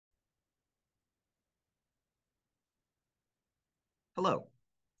Hello.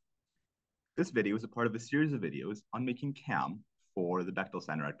 This video is a part of a series of videos on making CAM for the Bechtel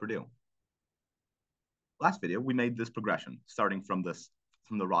Center at Purdue. Last video, we made this progression, starting from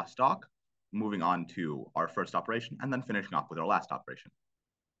the raw stock, moving on to our first operation, and then finishing up with our last operation.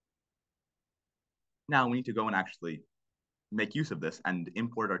 Now we need to go and actually make use of this and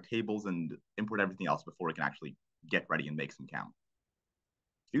import our tables and import everything else before we can actually get ready and make some CAM.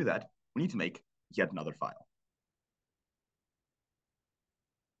 To do that, we need to make yet another file.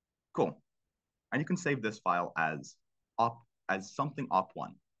 Cool. And you can save this file as something op1.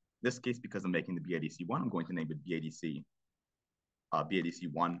 In this case, because I'm making the BADC1, I'm going to name it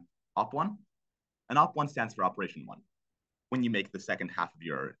BADC1 op1. And op1 stands for operation 1. When you make the second half of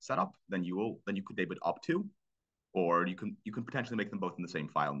your setup, then you could name it op2, or you can potentially make them both in the same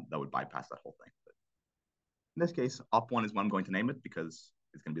file, and that would bypass that whole thing. But in this case, op1 is what I'm going to name it because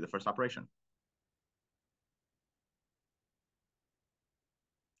it's going to be the first operation.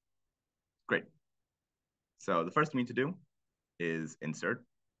 Great. So the first thing we need to do is insert,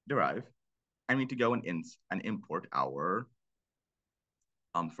 derive, and we need to go and import our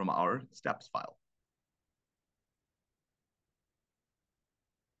from our steps file.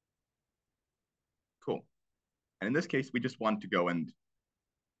 Cool. And in this case, we just want to go and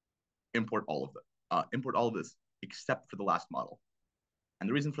import all of this except for the last model. And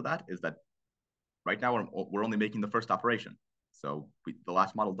the reason for that is that right now we're only making the first operation. So the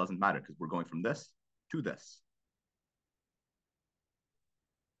last model doesn't matter because we're going from this to this.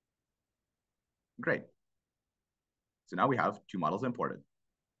 Great. So now we have two models imported.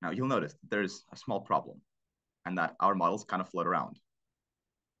 Now you'll notice that there's a small problem and that our models kind of float around.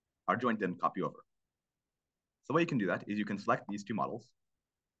 Our joint didn't copy over. So the way you can do that is you can select these two models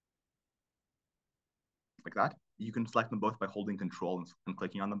like that. You can select them both by holding Control and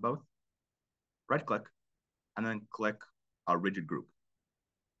clicking on them both. Right click, and then click a rigid group.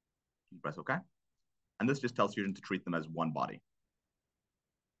 You press OK. And this just tells Fusion to treat them as one body.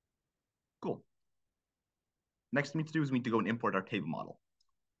 Cool. Next thing we need to do is we need to go and import our table model.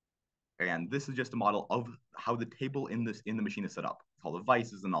 And this is just a model of how the table in the machine is set up, all the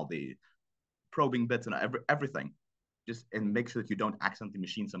vices and all the probing bits and everything. And make sure that you don't accidentally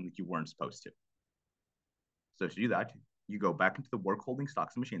machine something that you weren't supposed to. So to do that, you go back into the work holding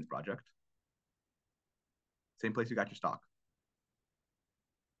stocks and machines project. Same place you got your stock.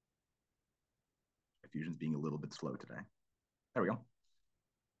 Fusion's being a little bit slow today. There we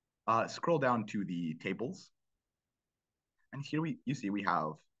go. Scroll down to the tables. And here you see we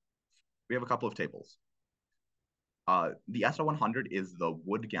have a couple of tables. The SR100 is the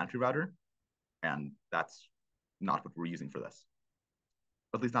wood gantry router, and that's not what we're using for this.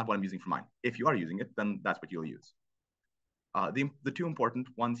 At least not what I'm using for mine. If you are using it, then that's what you'll use. The two important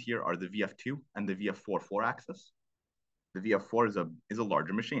ones here are the VF2 and the VF4 4-axis. The VF4 is a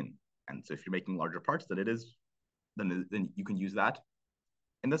larger machine, and so if you're making larger parts then you can use that.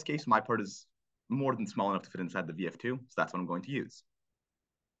 In this case, my part is more than small enough to fit inside the VF2, so that's what I'm going to use.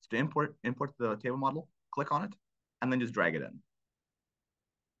 So to import the table model, click on it, and then just drag it in.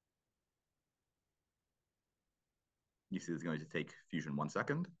 You see it's going to take Fusion 1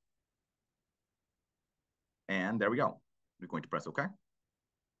 second. And there we go. We're going to press OK.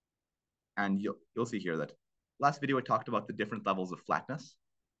 And you'll see here that last video I talked about the different levels of flatness.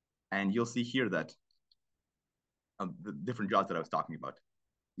 And you'll see here that the different jaws that I was talking about.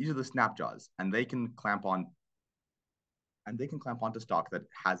 These are the snap jaws, and they can clamp on. And they can clamp onto stock that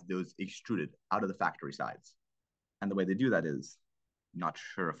has those extruded out of the factory sides. And the way they do that is, not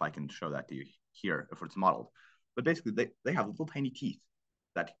sure if I can show that to you here, if it's modeled. But basically, they have little tiny teeth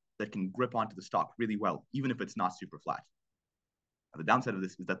that can grip onto the stock really well, even if it's not super flat. Now, the downside of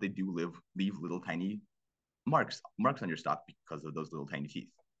this is that they do leave little tiny marks on your stock because of those little tiny teeth.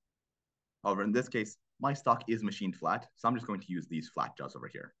 However, in this case, my stock is machined flat, so I'm just going to use these flat jaws over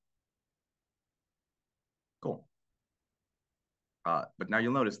here. Cool. But now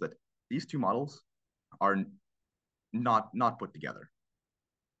you'll notice that these two models are not put together.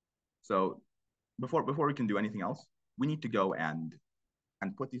 So before we can do anything else, we need to go and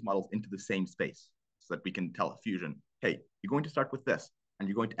put these models into the same space so that we can tell Fusion, hey, you're going to start with this and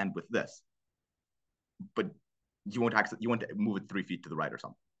you're going to end with this, but you won't move it 3 feet to the right or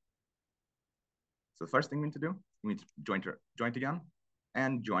something. So the first thing we need to do, we need to joint again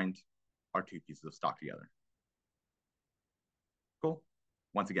and joint our two pieces of stock together. Cool.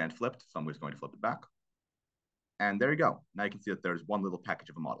 Once again, it flipped, so I'm just going to flip it back. And there you go. Now you can see that there's one little package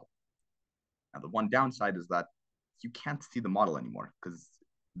of a model. Now, the one downside is that you can't see the model anymore because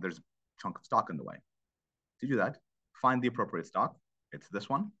there's a chunk of stock in the way. To do that, find the appropriate stock. It's this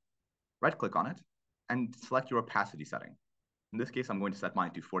one. Right-click on it and select your opacity setting. In this case, I'm going to set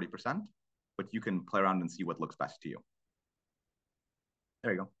mine to 40%, but you can play around and see what looks best to you.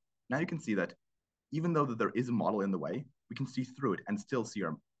 There you go. Now you can see that even though that there is a model in the way, we can see through it and still see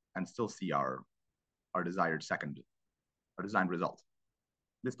our desired our designed result.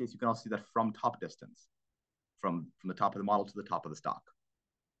 In this case, you can also see that from top distance, from the top of the model to the top of the stock.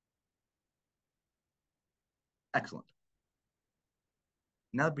 Excellent.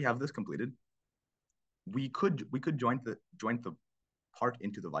 Now that we have this completed, we could joint the part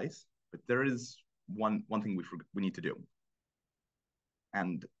into the vise, but there is one thing we need to do.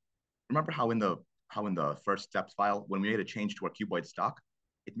 And remember how in the first steps file, when we made a change to our cuboid stock,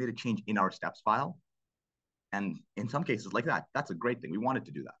 it made a change in our steps file. And in some cases like that, that's a great thing. We wanted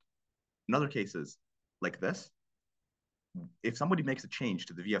to do that. In other cases like this, if somebody makes a change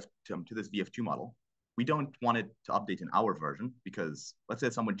to the to this VF2 model, we don't want it to update in our version, because let's say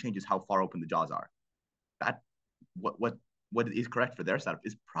someone changes how far open the jaws are. That what is correct for their setup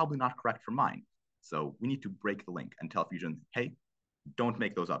is probably not correct for mine. So we need to break the link and tell Fusion, hey, don't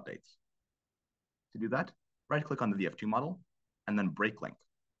make those updates. To do that, right click on the VF2 model and then break link.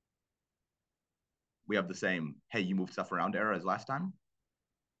 We have the same, hey, you moved stuff around error as last time.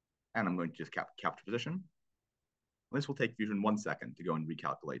 And I'm going to just capture position. This will take Fusion 1 second to go and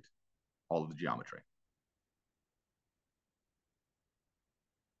recalculate all of the geometry.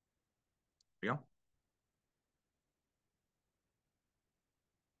 There we go.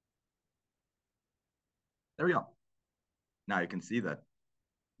 There we go. Now you can see that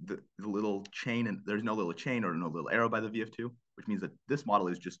the little chain, and there's no little chain or no little arrow by the VF2, which means that this model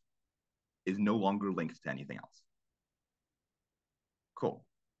is no longer linked to anything else. Cool.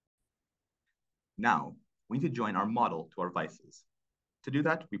 Now we need to join our model to our vices. To do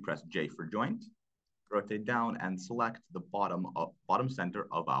that, we press J for joint, rotate down, and select the bottom center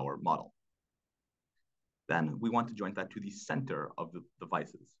of our model. Then we want to join that to the center of the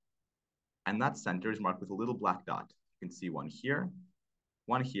vices. And that center is marked with a little black dot. You can see one here,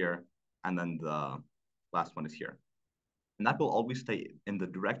 and then the last one is here. And that will always stay in the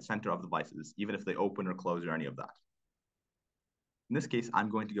direct center of the vices, even if they open or close or any of that. In this case, I'm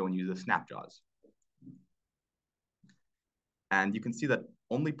going to go and use the snap jaws. And you can see that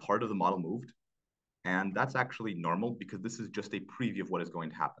only part of the model moved. And that's actually normal, because this is just a preview of what is going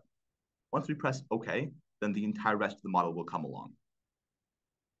to happen. Once we press OK, then the entire rest of the model will come along.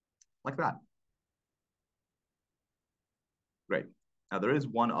 Like that. Great. Now there is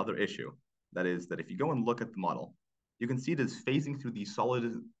one other issue. That is that if you go and look at the model, you can see it is phasing through the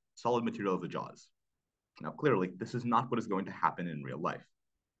solid material of the jaws. Now clearly, this is not what is going to happen in real life.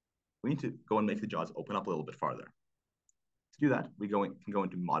 We need to go and make the jaws open up a little bit farther. To do that, we can go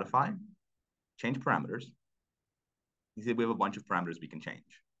into Modify, Change Parameters. You see we have a bunch of parameters we can change.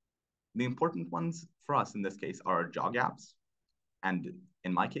 The important ones for us in this case are our jaw gaps. And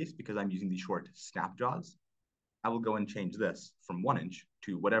in my case, because I'm using the short snap jaws, I will go and change this from 1 inch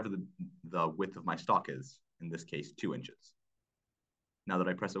to whatever the width of my stock is, in this case, 2 inches. Now that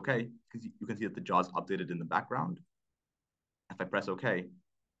I press OK, you can see that the jaws updated in the background. If I press OK,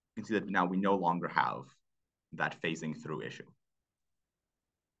 you can see that now we no longer have that phasing through issue.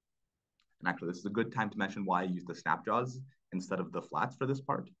 And actually, this is a good time to mention why I use the snap jaws instead of the flats for this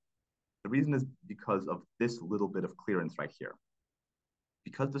part. The reason is because of this little bit of clearance right here.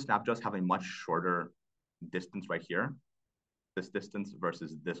 Because the snap jaws have a much shorter distance right here, this distance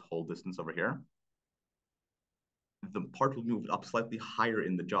versus this whole distance over here, the part will move up slightly higher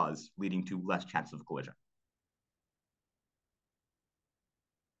in the jaws, leading to less chance of collision.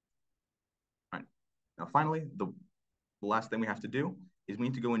 All right. Now, finally, the last thing we have to do is we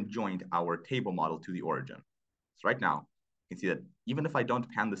need to go and join our table model to the origin. So right now, you can see that even if I don't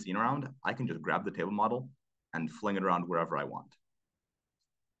pan the scene around, I can just grab the table model and fling it around wherever I want.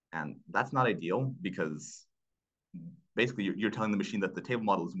 And that's not ideal, because basically you're telling the machine that the table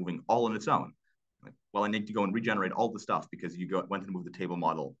model is moving all on its own. Like, well, I need to go and regenerate all the stuff because you went and moved the table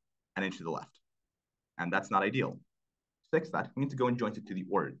model an inch to the left. And that's not ideal. To fix that, we need to go and joint it to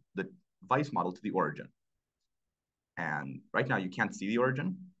the vice model to the origin. And right now you can't see the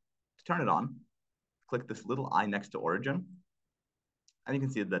origin. To turn it on, click this little eye next to origin. And you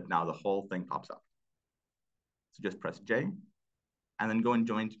can see that now the whole thing pops up. So just press J, and then go and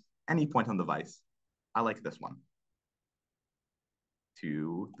join any point on the vice. I like this one,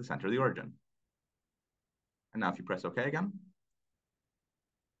 to the center of the origin. And now if you press OK again,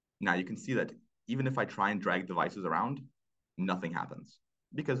 now you can see that even if I try and drag the vices around, nothing happens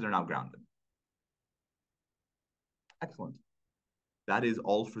because they're now grounded. Excellent. That is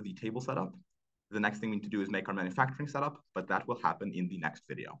all for the table setup. The next thing we need to do is make our manufacturing setup, but that will happen in the next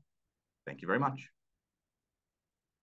video. Thank you very much.